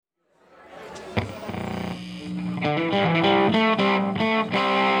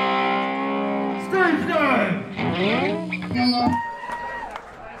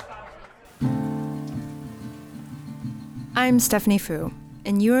I'm Stephanie Fu,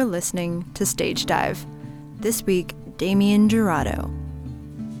 and you are listening to Stage Dive. This week, Damien Jurado.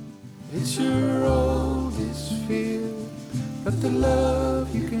 It's your oldest fear, but the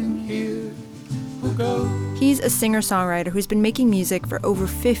love you can hear will go. He's a singer-songwriter who's been making music for over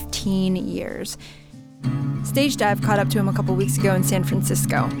 15 years. Stage Dive caught up to him a couple weeks ago in San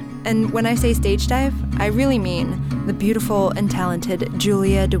Francisco. And when I say Stage Dive, I really mean the beautiful and talented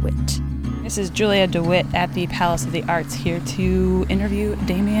Julia DeWitt. This is Julia DeWitt at the Palace of the Arts, here to interview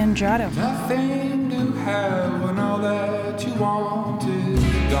Damien Jurado. Nothing to have when all that you want is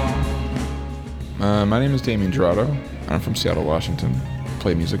gone. My name is Damien Jurado. I'm from Seattle, Washington. I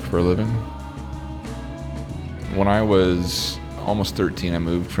play music for a living. When I was almost 13, I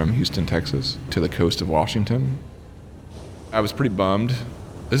moved from Houston, Texas, to the coast of Washington. I was pretty bummed.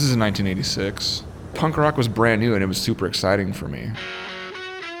 This is in 1986. Punk rock was brand new and it was super exciting for me.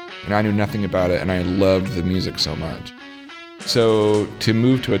 And I knew nothing about it, and I loved the music so much. So to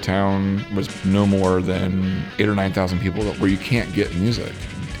move to a town was no more than 8,000 or 9,000 people where you can't get music.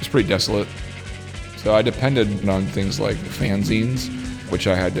 It's pretty desolate. So I depended on things like fanzines, which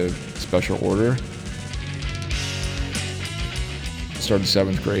I had to special order. Started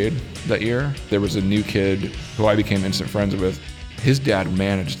 7th grade that year. There was a new kid who I became instant friends with. His dad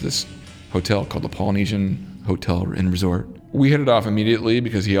managed this hotel called the Polynesian Hotel and Resort. We hit it off immediately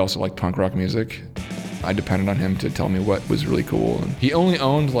because he also liked punk rock music. I depended on him to tell me what was really cool. And he only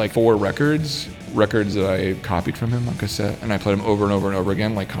owned like 4 records that I copied from him on cassette, and I played them over and over and over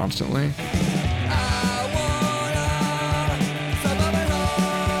again, like constantly.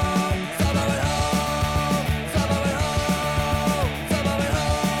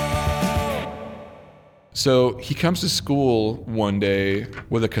 So he comes to school one day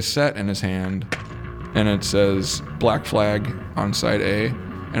with a cassette in his hand, and it says Black Flag on side A,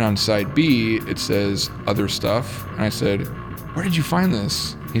 and on side B it says other stuff. And I said, where did you find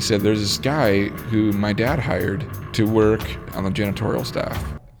this? He said, there's this guy who my dad hired to work on the janitorial staff.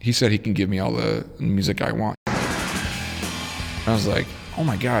 He said he can give me all the music I want. And I was like, oh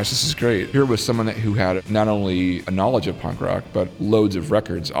my gosh, this is great. Here was someone who had not only a knowledge of punk rock, but loads of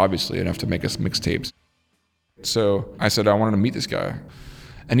records, obviously, enough to make us mixtapes. So I said, I wanted to meet this guy.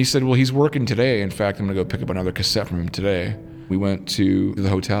 And he said, well, he's working today. In fact, I'm gonna go pick up another cassette from him today. We went to the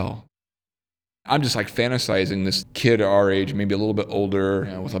hotel. I'm just like fantasizing this kid our age, maybe a little bit older,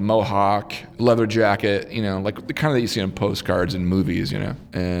 with a mohawk, leather jacket, like the kind of that you see on postcards and movies,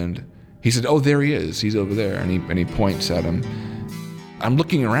 And he said, oh, there he is. He's over there. And he points at him. I'm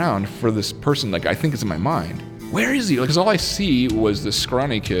looking around for this person, like I think it's in my mind. Where is he? Because all I see was this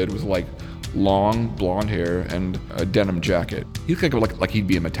scrawny kid with like long blonde hair and a denim jacket. He looked like he'd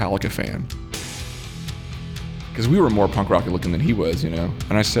be a Metallica fan. Because we were more punk rocky looking than he was, And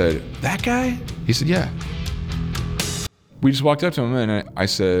I said, that guy? He said, yeah. We just walked up to him and I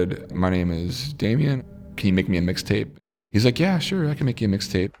said, my name is Damien. Can you make me a mixtape? He's like, yeah, sure, I can make you a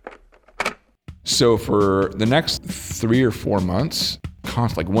mixtape. So for the next 3 or 4 months,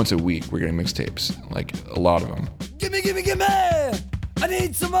 like once a week, we're getting mixtapes, like a lot of them. Gimme! I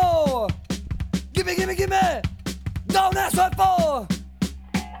need some more! Gimme! Don't ask what for!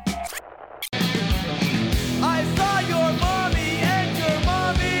 I saw your mommy and your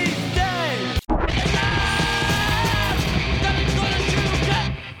mommy's dead!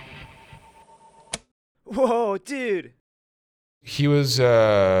 Whoa, dude! He was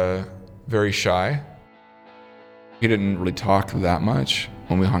very shy. He didn't really talk that much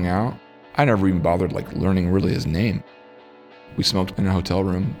when we hung out. I never even bothered learning really his name. We smoked in a hotel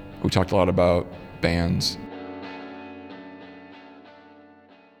room. We talked a lot about bands.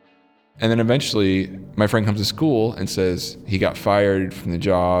 And then eventually, my friend comes to school and says he got fired from the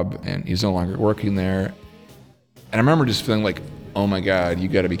job and he's no longer working there. And I remember just feeling like, oh my God, you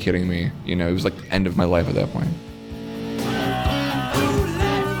gotta be kidding me. It was like the end of my life at that point.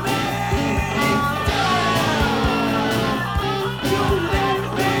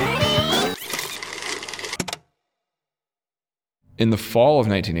 In the fall of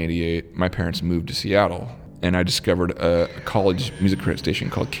 1988, my parents moved to Seattle, and I discovered a college music credit station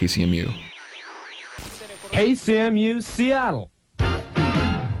called KCMU. KCMU Seattle.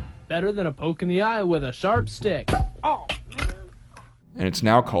 Better than a poke in the eye with a sharp stick. Oh. And it's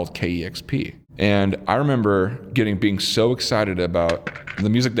now called KEXP. And I remember being so excited about the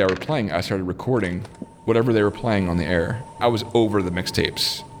music they were playing, I started recording whatever they were playing on the air. I was over the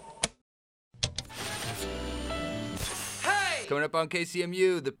mixtapes. Coming up on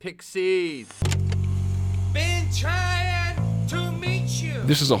KCMU, the Pixies. Been trying to meet you.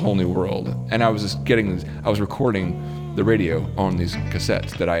 This is a whole new world. And I was recording the radio on these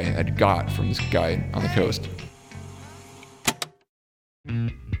cassettes that I had got from this guy on the coast.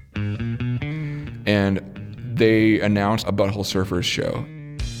 and they announced a Butthole Surfers show.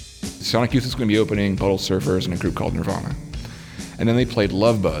 Sonic Youth was going to be opening, Butthole Surfers, and a group called Nirvana. And then they played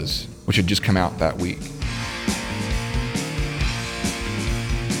Love Buzz, which had just come out that week.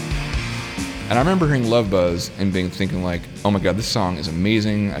 And I remember hearing Love Buzz and thinking like, oh my God, this song is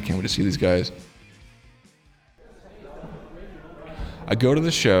amazing. I can't wait to see these guys. I go to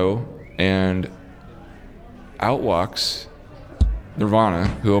the show and out walks Nirvana,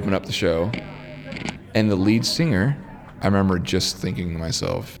 who opened up the show. And the lead singer, I remember just thinking to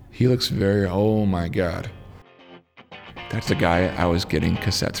myself, he looks very, oh my God. That's the guy I was getting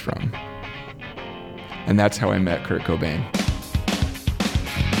cassettes from. And that's how I met Kurt Cobain.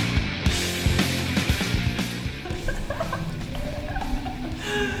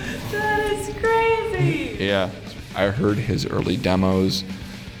 Yeah, I heard his early demos,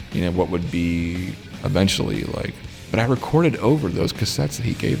 what would be eventually like, but I recorded over those cassettes that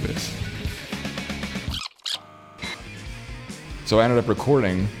he gave us. So I ended up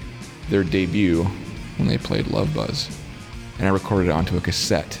recording their debut when they played Love Buzz, and I recorded it onto a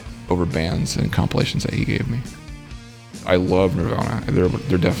cassette over bands and compilations that he gave me. I love Nirvana.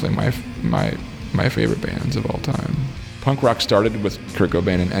 They're definitely my favorite bands of all time. Punk rock started with Kurt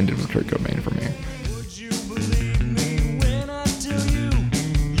Cobain and ended with Kurt Cobain for me.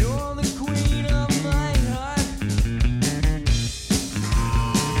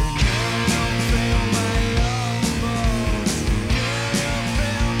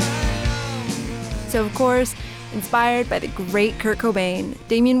 So, of course, inspired by the great Kurt Cobain,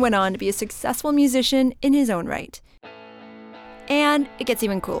 Damien went on to be a successful musician in his own right. And it gets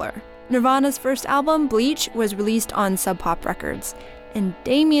even cooler. Nirvana's first album, Bleach, was released on Sub Pop Records, and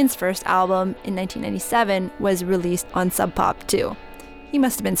Damien's first album in 1997 was released on Sub Pop too. He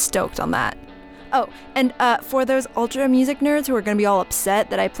must have been stoked on that. Oh, and for those ultra music nerds who are going to be all upset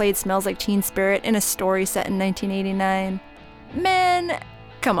that I played Smells Like Teen Spirit in a story set in 1989, man,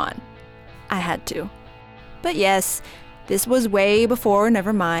 come on. I had to. But yes, this was way before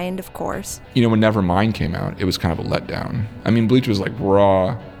Nevermind, of course. When Nevermind came out, it was kind of a letdown. I mean, Bleach was like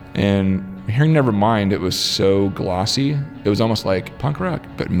raw, and hearing Nevermind, it was so glossy. It was almost like punk rock,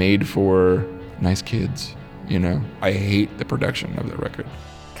 but made for nice kids, I hate the production of the record.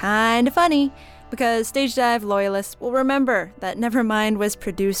 Kinda funny, because Stage Dive loyalists will remember that Nevermind was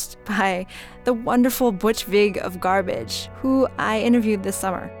produced by the wonderful Butch Vig of Garbage, who I interviewed this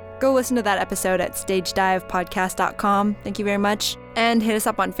summer. Go listen to that episode at stagedivepodcast.com. Thank you very much. And hit us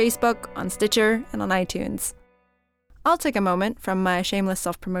up on Facebook, on Stitcher, and on iTunes. I'll take a moment from my shameless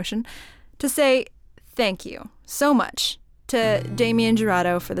self-promotion to say thank you so much to Damien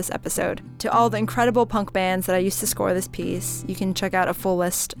Jurado for this episode, to all the incredible punk bands that I used to score this piece. You can check out a full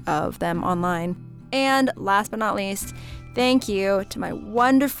list of them online. And last but not least, thank you to my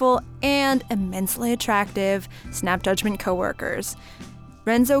wonderful and immensely attractive Snap Judgment coworkers.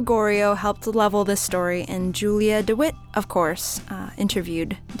 Renzo Gorio helped level this story, and Julia DeWitt, of course,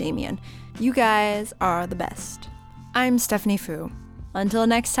 interviewed Damien. You guys are the best. I'm Stephanie Fu. Until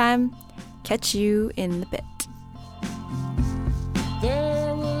next time, catch you in the pit.